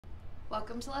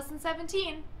Welcome to Lesson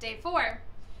 17, Day 4.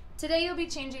 Today you'll be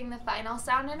changing the final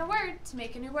sound in a word to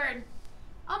make a new word.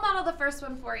 I'll model the first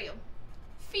one for you.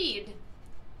 Feed.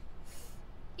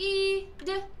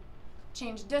 E-d.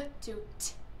 Change d to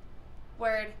t.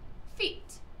 Word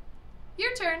feet.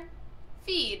 Your turn.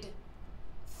 Feed.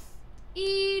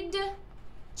 E-d.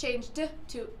 Change d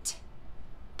to t.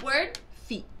 Word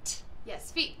feet. Yes,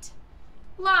 feet.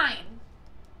 Line.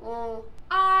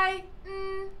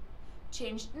 I-n.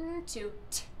 Change n to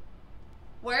t.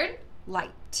 Word?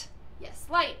 Light. Yes,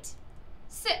 light.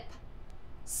 Sip.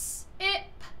 Sip.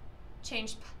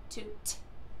 Change p to t.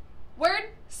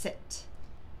 Word? Sit.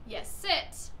 Yes,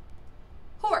 sit.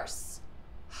 Horse.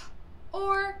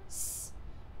 Or s.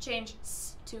 Change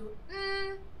s to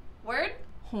n. Word?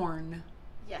 Horn.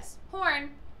 Yes,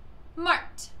 horn.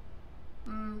 Mart.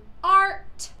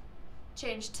 Art.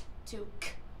 Changed to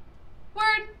k.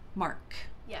 Word? Mark.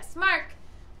 Yes, mark.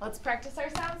 Let's practice our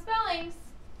sound spellings.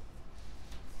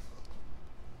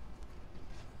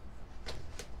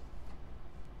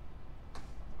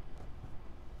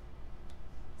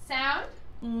 Sound?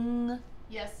 N.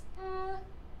 Yes.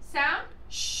 Sound?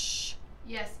 Sh.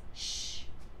 Yes. Sh.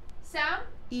 Sound?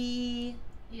 E.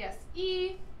 Yes.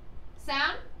 E.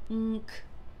 Sound? Nk.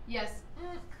 Yes.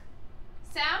 Nk.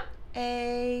 Sound?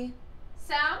 A.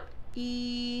 Sound?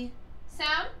 E.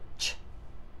 Sound? Ch.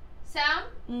 Sound?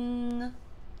 N.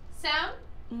 Sound?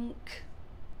 Nk.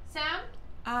 Sound?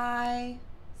 I.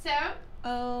 Sound?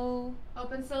 O.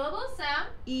 Open syllable. Sound?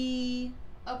 E.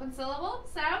 Open syllable.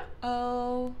 Sound?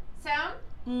 O. Sound?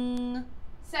 N.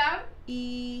 Sound?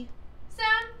 E.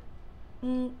 Sound?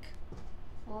 Nk.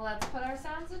 Let's put our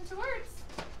sounds into words.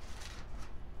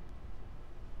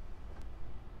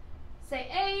 Say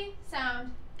A.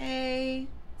 Sound. A.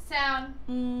 Sound.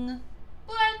 N.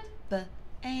 Blend. B.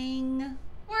 Ang.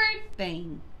 Word.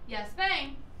 Bang. Yes,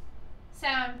 bang.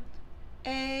 Sound.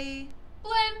 A.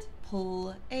 Blend.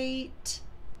 Pull. 8.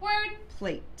 Word.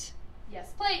 Plate.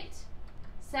 Yes, plate.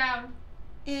 Sound.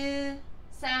 I.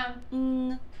 Sound.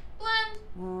 N. Blend.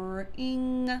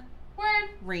 Ring. Word.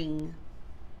 Ring.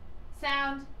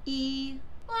 Sound. E.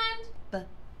 Blend.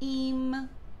 Beam.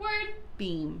 Word.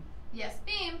 Beam. Yes,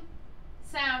 beam.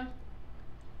 Sound.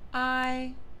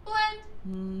 I. Blend.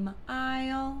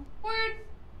 Mile. Word.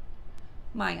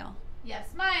 Mile.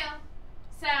 Yes, mile.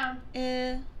 Sound.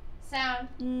 I. Sound.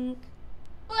 Nk.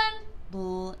 Blend.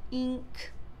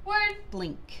 Blink. Word.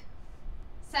 Blink.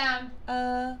 Sound.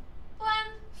 Blend.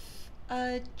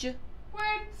 Fudge.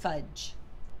 Word. Fudge.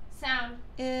 Sound.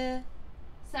 I.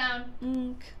 Sound.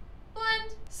 Nk.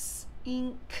 Blend.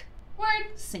 Sink.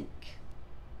 Word. Sink.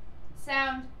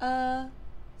 Sound. Sound.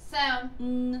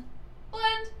 N.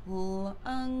 Blend.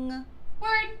 Lung.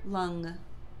 Word. Lung.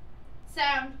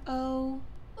 Sound. O.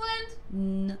 Blend.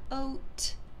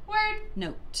 Note. Word.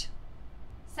 Note.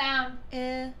 Sound.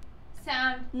 I.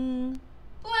 Sound. N.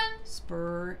 Blend.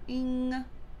 Spring.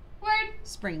 Word.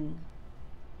 Spring.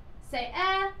 Say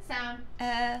sound.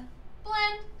 Blend.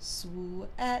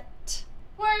 Sweat.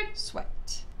 Word.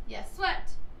 Sweat. Yes,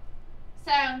 sweat.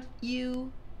 Sound.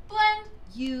 You. Blend.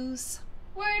 Use.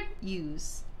 Word.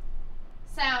 Use.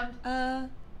 Sound.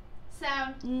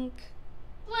 Sound. Nk.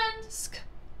 Blend.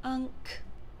 Skunk.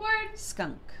 Word.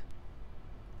 Skunk.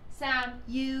 Sound.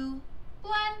 You.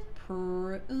 Blend.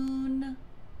 Prune.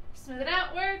 Smooth it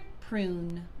out. Word.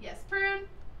 Prune. Yes, prune.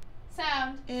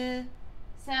 Sound. I.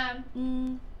 Sound.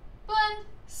 N. Blend.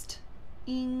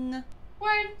 Sting.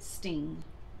 Word. Sting.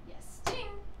 Yes,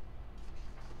 sting.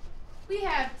 We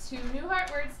have 2 new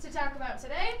heart words to talk about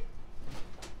today.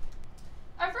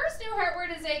 Our first new heart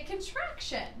word is a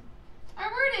contraction.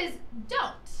 Our word is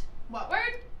don't. What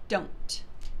word? Don't.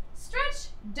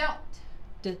 Stretch don't.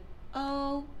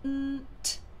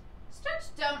 D-o-n-t.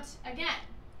 Stretch don't again.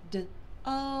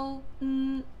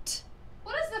 D-o-n-t.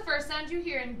 What is the first sound you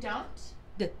hear in don't?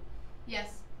 D.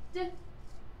 Yes. D.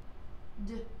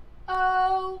 D.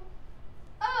 O.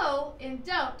 O in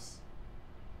don't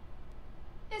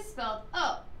is spelled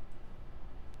O.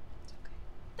 It's okay.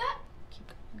 That Keep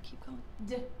going. Keep going.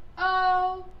 D.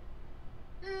 O.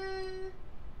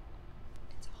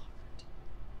 It's hard.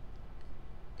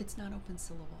 It's not open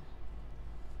syllable.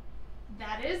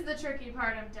 That is the tricky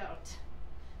part of don't.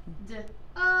 D.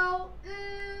 O.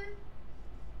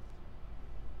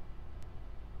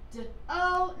 D.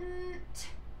 O. T.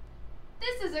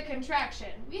 This is a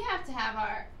contraction. We have to have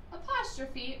our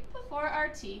apostrophe before our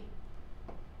T.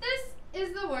 This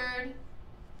is the word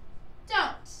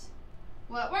don't.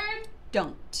 What word?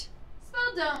 Don't.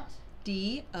 Spell don't.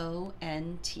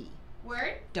 D-O-N-T.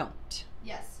 Word? Don't.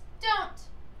 Yes, don't.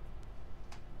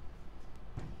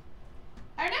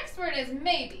 Our next word is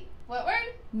maybe. What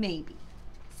word? Maybe.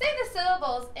 Say the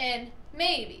syllables in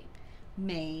maybe.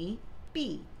 May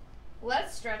be.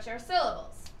 Let's stretch our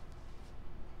syllables.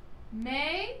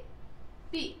 May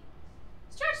be.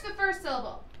 Stretch the first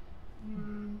syllable.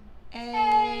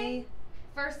 A.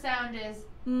 First sound is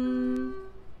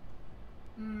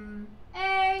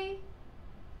A.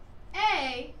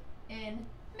 A in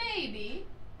maybe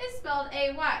is spelled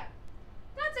A-Y.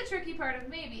 That's a tricky part of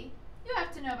maybe. You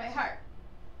have to know by heart.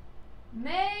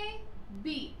 May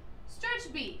be.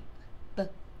 Stretch B. B.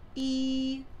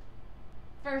 E.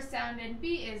 First sound in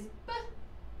B is B.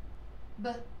 B.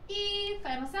 E.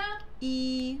 Final sound?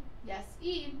 E. Yes,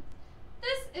 E.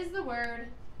 This is the word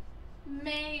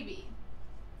maybe.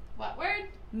 What word?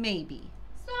 Maybe.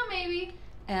 Spell maybe.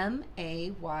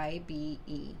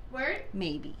 M-A-Y-B-E. Word?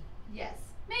 Maybe. Yes,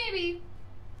 maybe.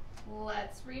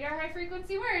 Let's read our high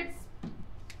frequency words.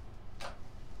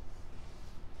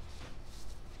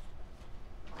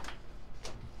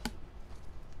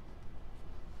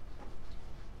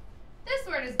 This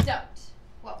word is don't.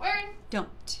 What word?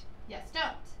 Don't. Yes,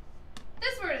 don't.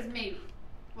 This word is maybe.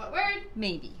 What word?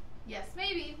 Maybe. Yes,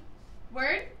 maybe.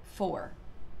 Word? For.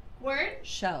 Word?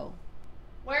 Show.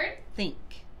 Word?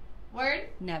 Think. Word?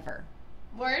 Never.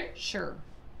 Word? Sure.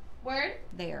 Word?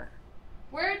 There.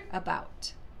 Word?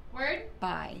 About. Word?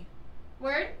 By.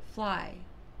 Word? Fly.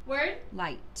 Word?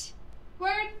 Light.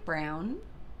 Word? Brown.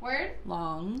 Word?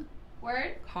 Long.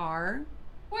 Word? Car.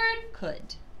 Word?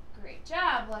 Could. Great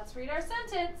job. Let's read our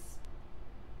sentence.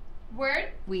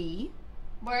 Word? We.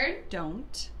 Word?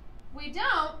 Don't. We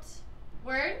don't.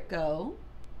 Word? Go.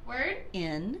 Word?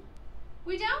 In.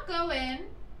 We don't go in.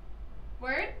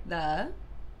 Word? The.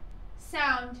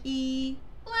 Sound. E.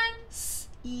 Blend. S.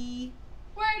 E.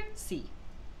 Word? C.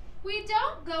 We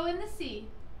don't go in the sea.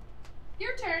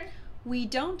 Your turn. We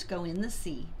don't go in the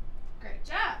sea. Great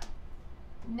job.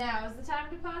 Now is the time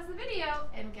to pause the video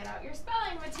and get out your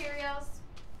spelling materials.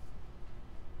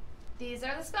 These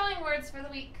are the spelling words for the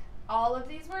week. All of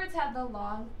these words have the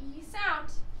long E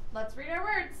sound. Let's read our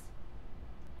words.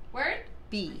 Word?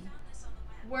 B.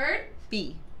 Word?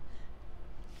 B.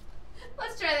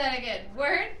 Let's try that again.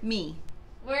 Word? Me.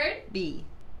 Word? B.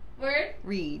 Word?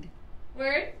 Read.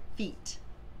 Word? Feet.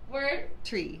 Word?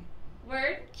 Tree.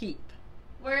 Word? Keep.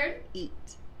 Word?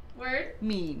 Eat. Word?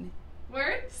 Mean.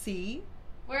 Word? See.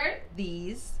 Word?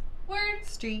 These. Word?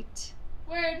 Street.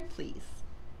 Word? Please.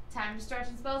 Time to stretch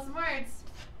and spell some words.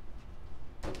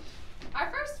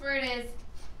 Our first word is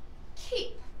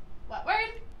keep. What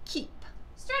word? Keep.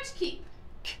 Stretch keep.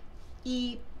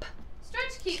 Eep.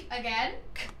 Stretch keep again.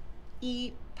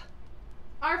 Eep.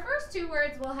 Our first two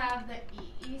words will have the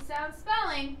E sound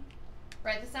spelling.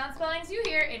 Write the sound spellings you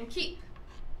hear in keep.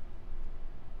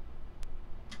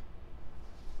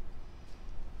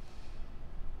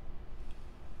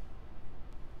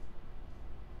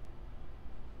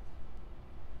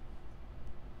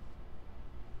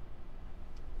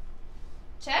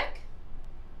 Check.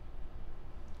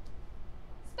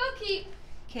 Spell keep.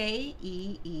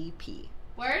 K-E-E-P.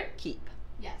 Word? Keep.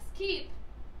 Yes, keep.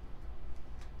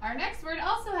 Our next word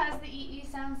also has the E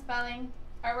sound spelling.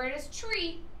 Our word is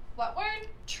tree. What word?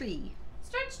 Tree.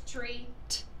 Stretch tree.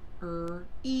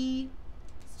 T-E.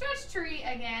 Stretch tree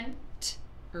again.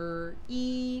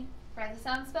 T-E. Write the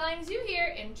sound spellings you hear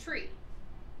in tree.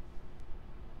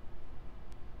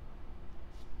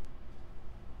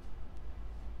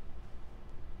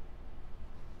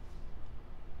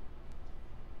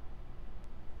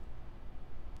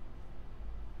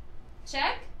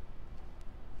 Check.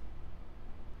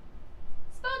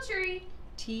 Spell tree.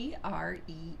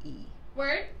 T-R-E-E.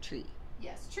 Word? Tree.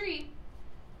 Yes, tree.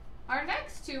 Our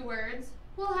next two words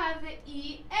will have the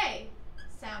E-A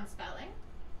sound spelling.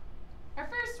 Our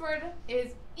first word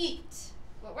is eat.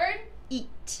 What word?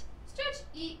 Eat. Stretch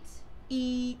eat.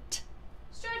 Eat.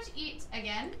 Stretch eat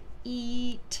again.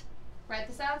 Eat. Write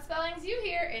the sound spellings you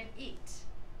hear in eat.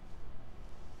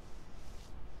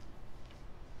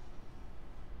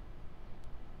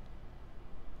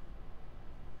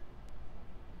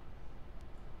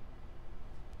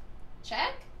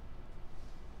 Check.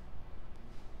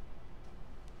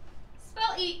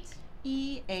 Spell eat.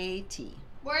 E-A-T.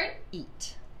 Word?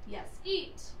 Eat. Yes,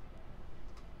 eat.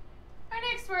 Our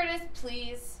next word is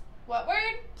please. What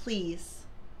word? Please.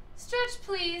 Stretch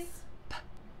please.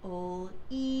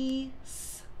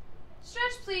 P-O-E-S.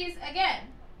 Stretch please again.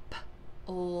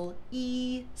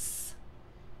 P-O-E-S.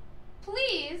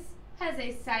 Please has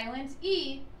a silent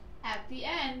E at the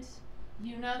end.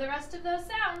 You know the rest of those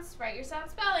sounds. Write your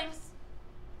sound spellings.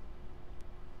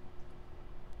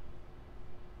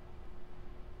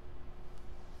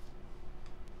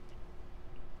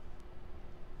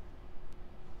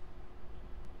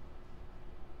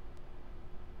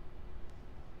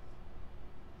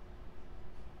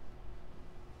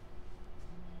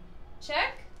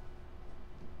 Check.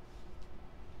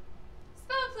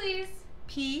 Spell, please.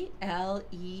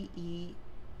 P-L-E-E.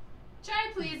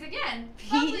 Try, please, again.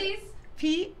 Spell, please.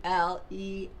 P-L-E-A-S-E.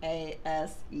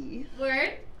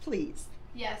 Word. Please.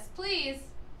 Yes, please.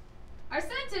 Our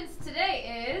sentence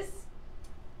today is,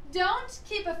 don't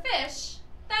keep a fish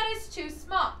that is too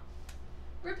small.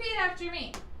 Repeat after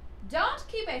me. Don't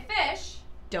keep a fish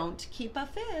Don't keep a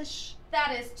fish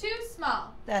that is too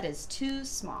small. that is too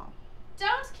small.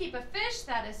 Don't keep a fish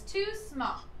that is too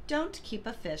small. Don't keep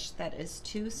a fish that is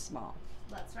too small.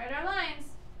 Let's write our lines.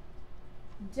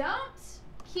 Don't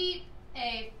keep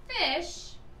a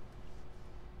fish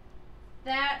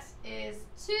that is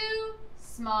too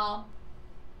small.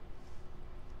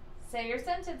 Say your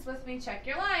sentence with me. Check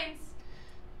your lines.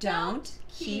 Don't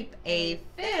keep a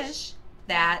fish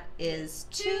that is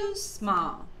too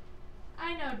small.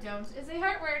 I know don't is a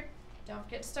hard word. Don't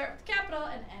forget to start with capital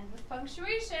and end with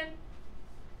punctuation.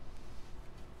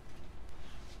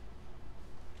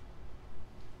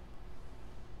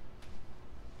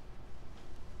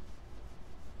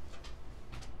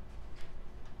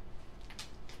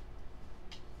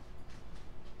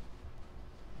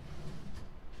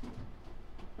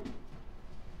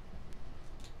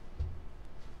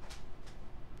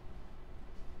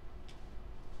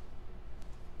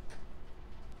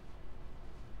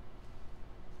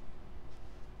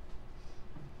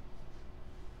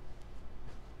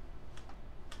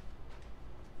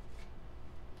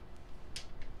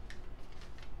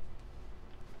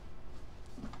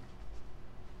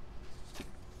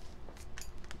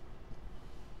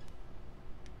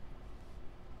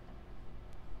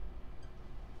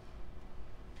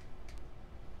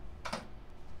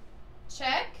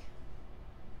 Check.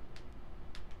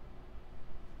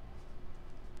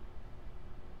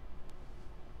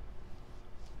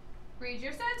 Read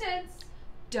your sentence.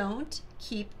 Don't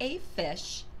keep a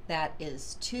fish that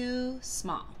is too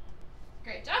small.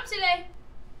 Great job today.